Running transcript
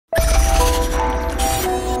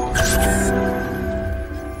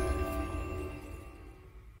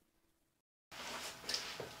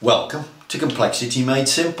Welcome to Complexity Made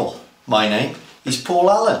Simple. My name is Paul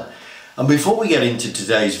Allen, and before we get into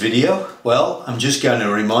today's video, well, I'm just going to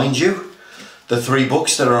remind you the 3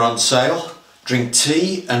 books that are on sale. Drink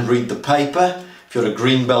tea and read the paper. If you're a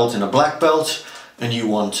green belt and a black belt and you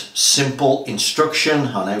want simple instruction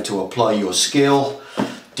on how to apply your skill,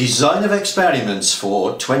 design of experiments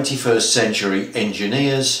for 21st century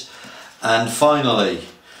engineers, and finally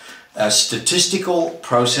a statistical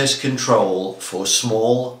process control for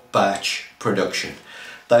small batch production.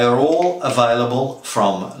 They are all available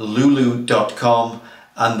from lulu.com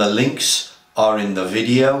and the links are in the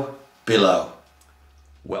video below.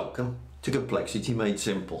 Welcome to Complexity Made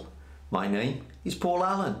Simple. My name is Paul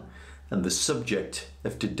Allen, and the subject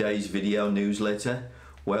of today's video newsletter,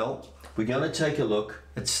 well, we're going to take a look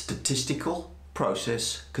at statistical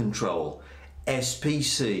process control,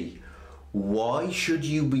 SPC. Why should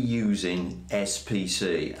you be using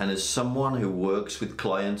SPC? And as someone who works with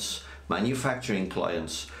clients, manufacturing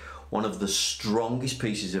clients, one of the strongest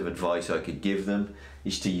pieces of advice I could give them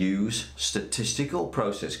is to use statistical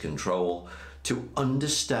process control to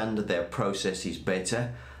understand their processes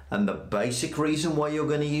better. And the basic reason why you're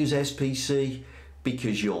going to use SPC,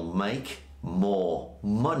 because you'll make more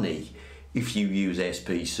money if you use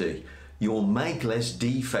SPC. You'll make less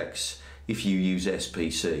defects if you use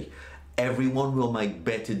SPC. Everyone will make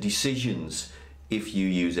better decisions if you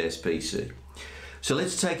use SPC. So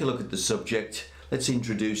let's take a look at the subject, let's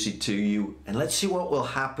introduce it to you, and let's see what will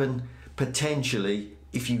happen potentially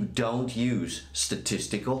if you don't use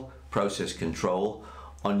statistical process control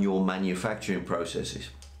on your manufacturing processes.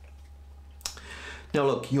 Now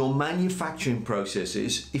look, your manufacturing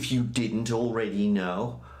processes, if you didn't already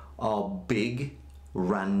know, are big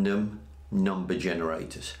random number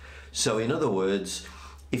generators. So in other words,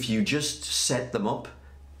 if you just set them up,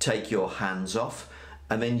 take your hands off,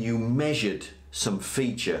 and then you measured some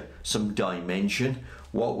feature, some dimension,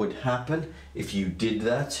 what would happen if you did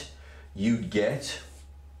that? You'd get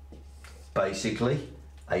basically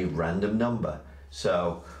a random number.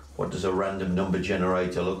 So what does a random number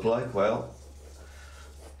generator look like? Well,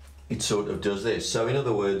 it sort of does this. So in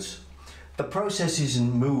other words, the process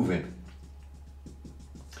isn't moving.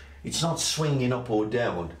 It's not swinging up or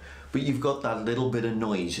down, but you've got that little bit of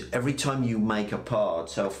noise every time you make a part.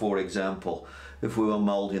 So for example, if we were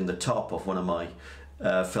molding the top of one of my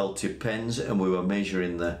felt tip pens and we were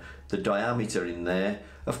measuring the diameter in there,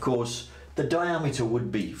 of course the diameter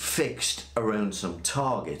would be fixed around some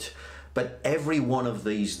target, but every one of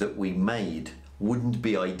these that we made wouldn't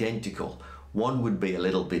be identical. One would be a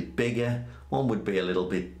little bit bigger, one would be a little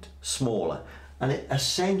bit smaller, and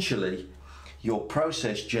essentially your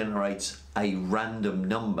process generates a random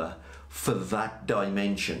number for that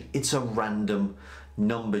dimension. It's a random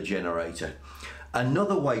number generator.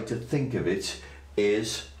 Another way to think of it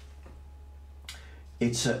is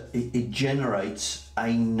it generates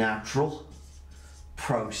a natural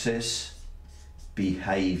process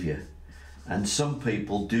behavior, and some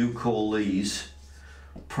people do call these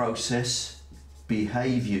process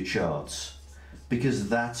behavior charts because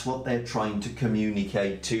that's what they're trying to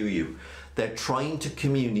communicate to you. They're trying to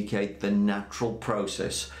communicate the natural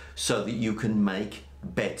process so that you can make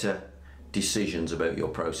better decisions about your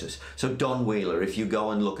process. So Don Wheeler, if you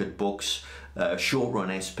go and look at books, Short Run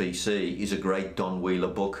SPC is a great Don Wheeler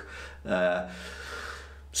book.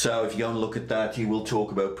 So if you go and look at that, he will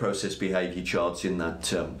talk about process behavior charts in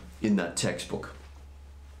that textbook.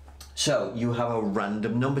 So you have a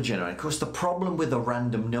random number generator. Of course, the problem with a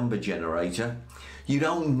random number generator, you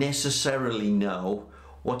don't necessarily know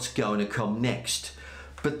what's going to come next,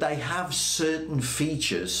 but they have certain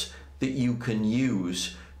features that you can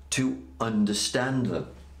use to understand them.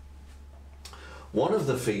 One of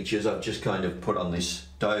the features I've just kind of put on this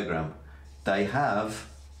diagram, they have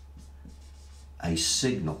a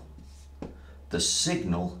signal. The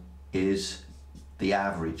signal is the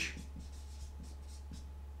average.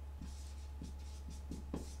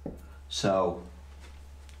 So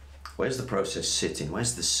where's the process sitting?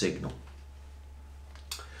 Where's the signal?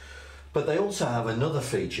 But they also have another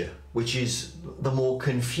feature, which is the more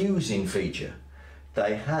confusing feature.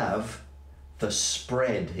 They have the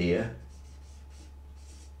spread here,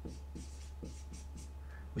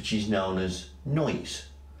 which is known as noise.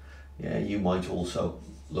 Yeah, you might also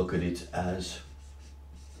look at it as,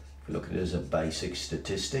 if you look at it as a basic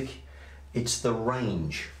statistic, it's the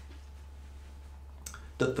range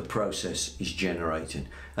that the process is generating.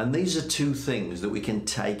 And these are 2 things that we can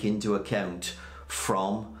take into account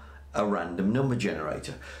from a random number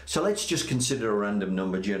generator. So let's just consider a random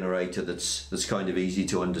number generator that's kind of easy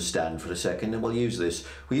to understand for a second, and we'll use this.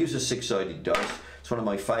 We use a 6-sided dice. It's one of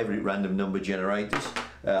my favorite random number generators.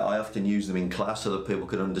 I often use them in class so that people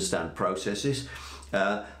can understand processes.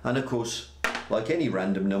 And of course, like any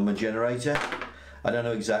random number generator, I don't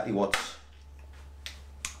know exactly what's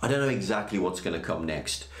going to come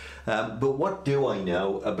next. But what do I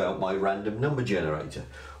know about my random number generator?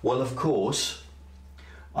 Well, of course,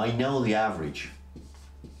 I know the average.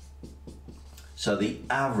 So the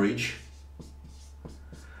average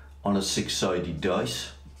on a 6-sided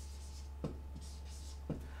dice,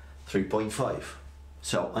 3.5.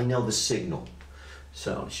 So I know the signal.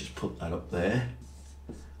 So let's just put that up there.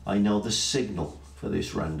 I know the signal for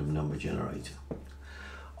this random number generator.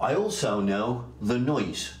 I also know the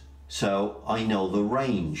noise. So I know the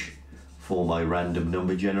range for my random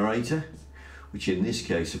number generator, which in this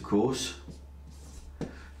case, of course,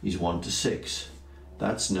 is 1 to 6.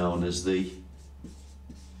 That's known as the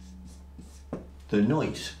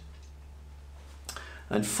noise.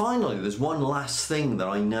 And finally, there's one last thing that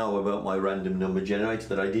I know about my random number generator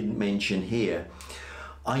that I didn't mention here.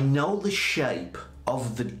 I know the shape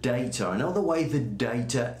of the data. I know the way the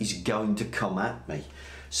data is going to come at me.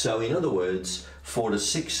 So in other words, for the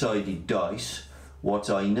 6-sided dice, what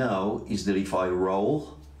I know is that if I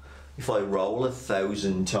roll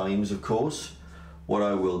 1,000 times, of course, what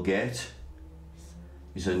I will get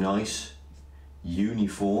is a nice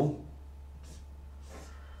uniform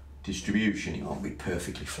distribution. It won't be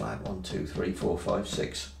perfectly flat. 1, 2, 3, 4, 5,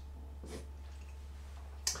 6.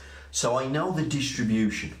 So I know the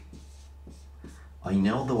distribution. I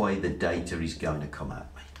know the way the data is going to come at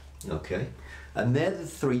me. Okay? And they're the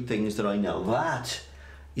three things that I know. That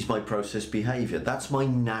is my process behavior. That's my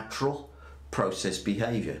natural process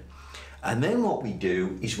behavior. And then what we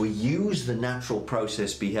do is we use the natural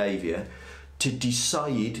process behavior to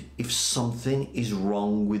decide if something is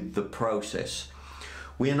wrong with the process.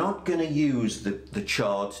 We're not going to use the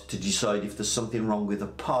chart to decide if there's something wrong with a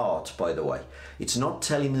part, by the way. It's not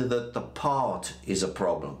telling me that the part is a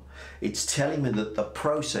problem. It's telling me that the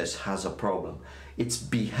process has a problem. Its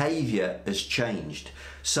behavior has changed.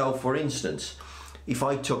 So for instance, if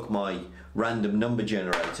I took my random number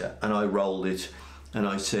generator and I rolled it and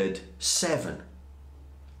I said 7,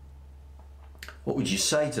 what would you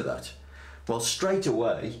say to that? Well, straight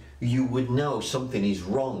away you would know something is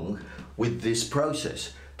wrong with this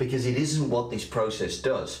process, because it isn't what this process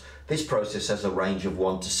does. This process has a range of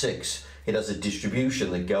 1 to 6. It has a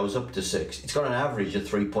distribution that goes up to 6. It's got an average of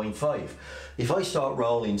 3.5. If I start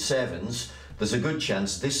rolling 7s, there's a good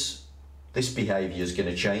chance this behavior is going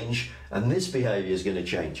to change and this behavior is going to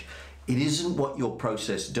change. It isn't what your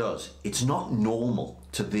process does. It's not normal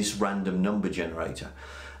to this random number generator.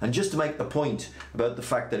 And just to make the point about the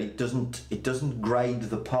fact that it doesn't grade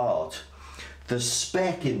the part, the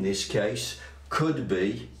spec in this case could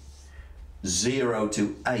be 0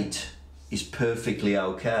 to 8 is perfectly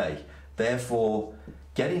okay. Therefore,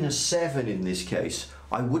 getting a 7 in this case,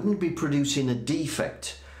 I wouldn't be producing a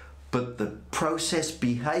defect, but the process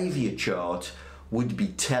behavior chart would be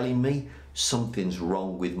telling me something's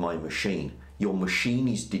wrong with my machine. Your machine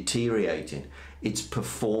is deteriorating. It's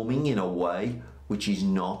performing in a way which is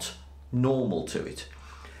not normal to it.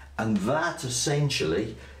 And that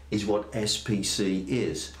essentially is what SPC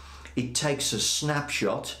is. It takes a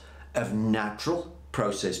snapshot of natural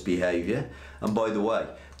process behavior. And by the way,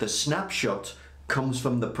 the snapshot comes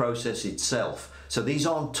from the process itself. So these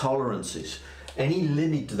aren't tolerances. Any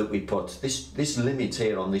limit that we put, this limit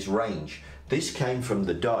here on this range, this came from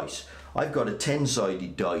the dice. I've got a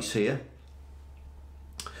 10-sided dice here,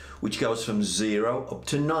 which goes from 0 up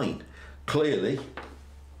to 9. Clearly,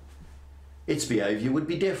 its behavior would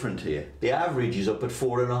be different here. The average is up at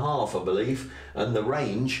 4.5, I believe, and the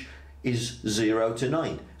range is 0 to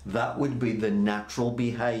 9. That would be the natural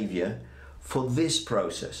behavior for this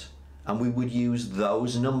process. And we would use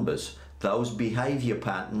those numbers, those behavior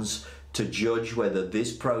patterns, to judge whether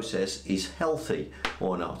this process is healthy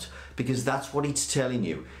or not. Because that's what it's telling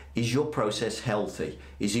you. Is your process healthy?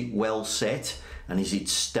 Is it well set? And is it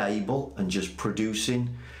stable and just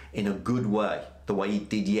producing in a good way? The way it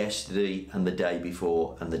did yesterday and the day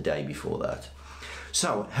before and the day before that.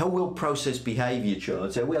 So how will process behavior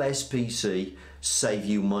charts, how will SPC save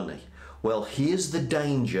you money? Well, here's the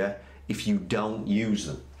danger if you don't use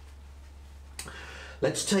them.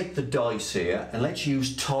 Let's take the dice here and let's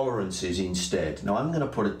use tolerances instead. Now I'm going to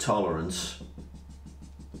put a tolerance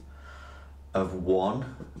of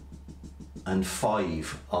 1 and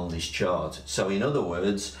 5 on this chart. So in other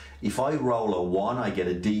words, if I roll a 1, I get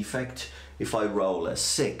a defect. If I roll a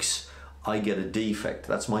 6, I get a defect.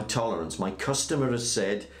 That's my tolerance. My customer has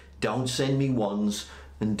said, don't send me 1s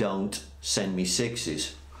and don't send me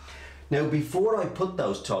 6s. Now, before I put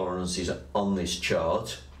those tolerances on this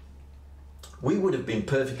chart, we would have been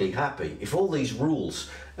perfectly happy if all these rules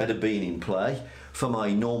had been in play for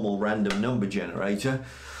my normal random number generator.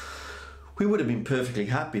 We would have been perfectly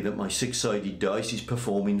happy that my six-sided dice is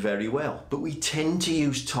performing very well. But we tend to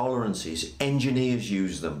use tolerances. Engineers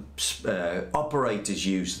use them, operators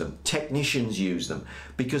use them, technicians use them,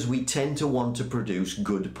 because we tend to want to produce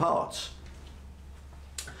good parts.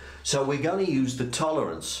 So we're going to use the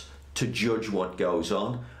tolerance to judge what goes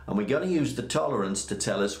on, and we're going to use the tolerance to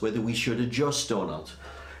tell us whether we should adjust or not.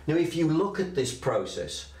 Now, if you look at this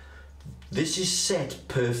process, this is set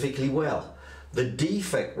perfectly well. The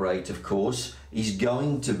defect rate, of course, is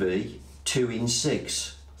going to be 2 in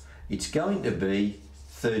 6. It's going to be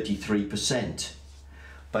 33%.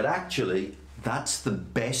 But actually, that's the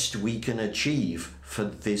best we can achieve for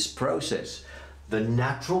this process. The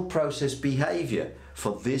natural process behavior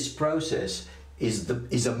for this process is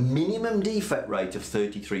a minimum defect rate of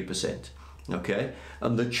 33%. Okay,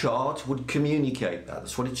 and the chart would communicate that.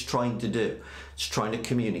 That's what it's trying to do. It's trying to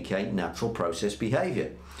communicate natural process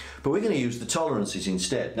behavior. But we're going to use the tolerances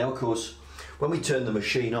instead. Now, of course, when we turn the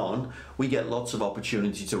machine on, we get lots of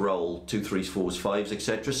opportunity to roll 2, 3s, 4s, 5s,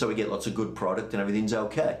 etc. So we get lots of good product and everything's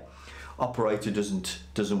okay. Operator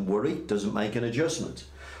doesn't worry, doesn't make an adjustment.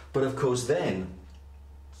 But of course, then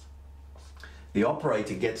the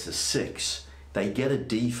operator gets a 6. They get a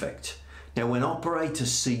defect. Now, when operators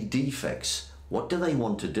see defects, what do they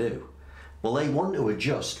want to do? Well, they want to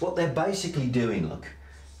adjust. What they're basically doing, look,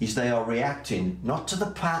 is they are reacting not to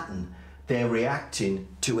the pattern, they're reacting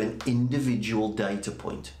to an individual data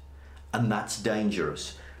point. And that's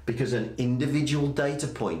dangerous, because an individual data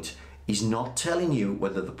point is not telling you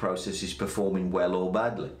whether the process is performing well or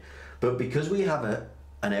badly. But because we have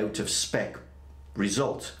an out of spec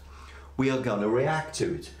result, we are going to react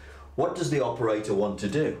to it. What does the operator want to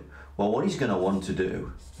do? Well, what he's going to want to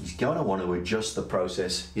do, he's going to want to adjust the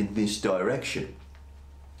process in this direction.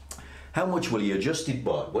 How much will he adjust it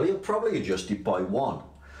by? Well, he'll probably adjust it by 1,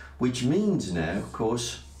 which means now, of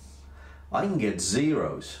course, I can get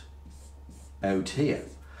zeros out here.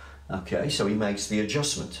 Okay, so he makes the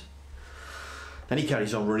adjustment. Then he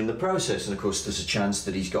carries on running the process, and of course there's a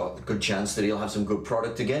good chance that he'll have some good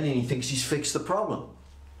product again, and he thinks he's fixed the problem.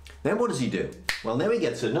 Then what does he do? Well, now he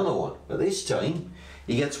gets another one, but this time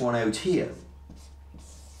he gets one out here,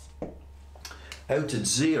 out at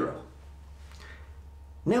 0.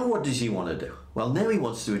 Now what does he want to do? Well, now he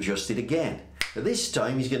wants to adjust it again. But this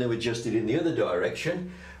time he's going to adjust it in the other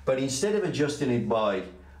direction, but instead of adjusting it by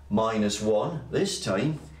 -1, this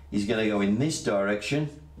time he's going to go in this direction,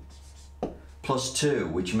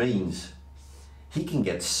 +2, which means he can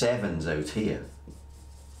get 7s out here.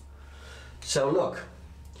 So look,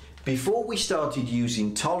 before we started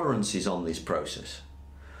using tolerances on this process,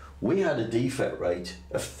 we had a defect rate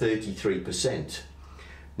of 33%.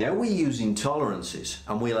 Now we're using tolerances,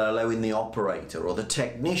 and we're allowing the operator or the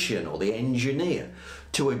technician or the engineer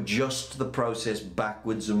to adjust the process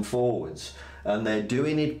backwards and forwards. And they're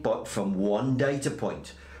doing it but from one data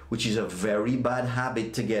point, which is a very bad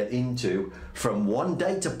habit to get into. From one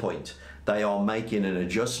data point, they are making an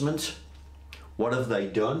adjustment. What have they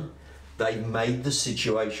done? They made the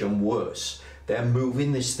situation worse. They're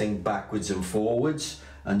moving this thing backwards and forwards,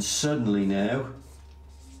 and suddenly now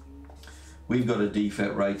we've got a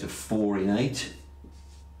defect rate of 4 in 8,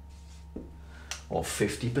 or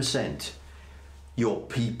 50%. Your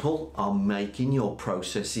people are making your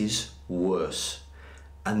processes worse.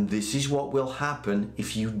 And this is what will happen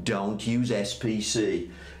if you don't use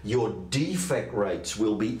SPC. Your defect rates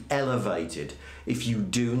will be elevated if you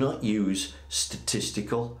do not use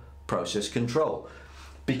statistical process control.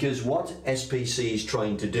 Because what SPC is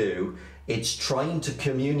trying to do, it's trying to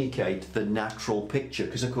communicate the natural picture.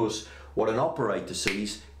 Because of course, what an operator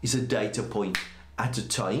sees is a data point at a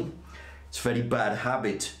time. It's a very bad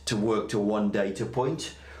habit to work to one data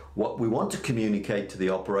point. What we want to communicate to the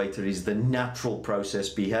operator is the natural process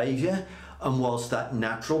behavior. And whilst that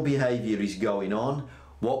natural behavior is going on,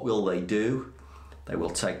 what will they do? They will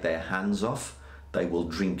take their hands off, they will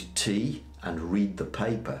drink tea and read the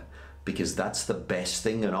paper, because that's the best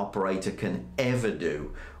thing an operator can ever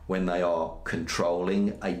do when they are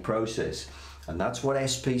controlling a process. And that's what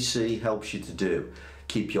SPC helps you to do.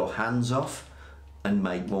 Keep your hands off and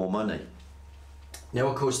make more money. Now,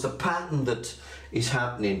 of course, the pattern that is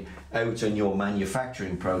happening out in your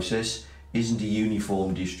manufacturing process isn't a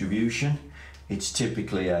uniform distribution. It's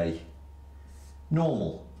typically a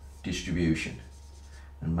normal distribution.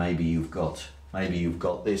 And maybe you've got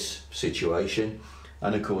this situation.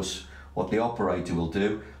 And of course, what the operator will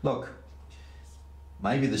do, look,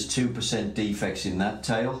 maybe there's 2% defects in that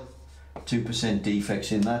tail, 2%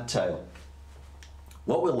 defects in that tail.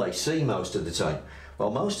 What will they see most of the time?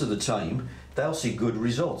 Well, most of the time they'll see good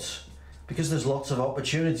results because there's lots of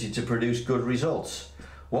opportunity to produce good results.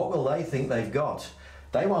 What will they think they've got?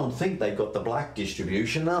 They won't think they've got the black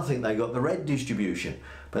distribution, they'll think they've got the red distribution.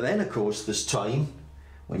 But then of course there's time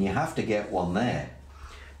when you have to get one there.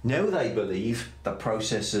 Now they believe the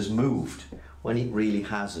process has moved when it really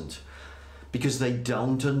hasn't, because they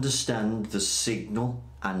don't understand the signal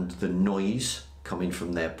and the noise coming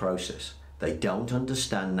from their process. They don't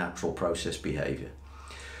understand natural process behavior.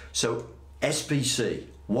 So SPC,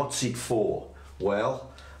 what's it for?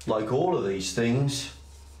 Well, like all of these things,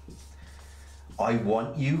 I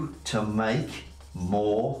want you to make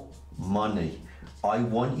more money. I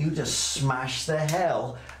want you to smash the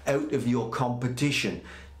hell out of your competition.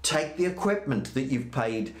 Take the equipment that you've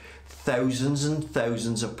paid thousands and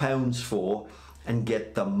thousands of pounds for and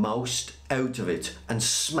get the most out of it and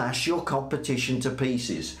smash your competition to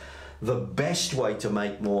pieces. The best way to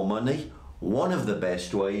make more money, one of the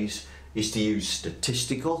best ways, is to use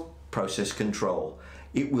statistical process control.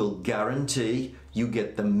 It will guarantee you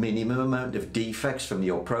get the minimum amount of defects from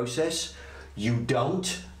your process. You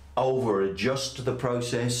don't over adjust the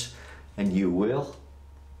process, and you will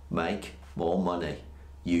make more money.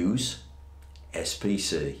 Use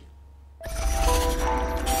SPC.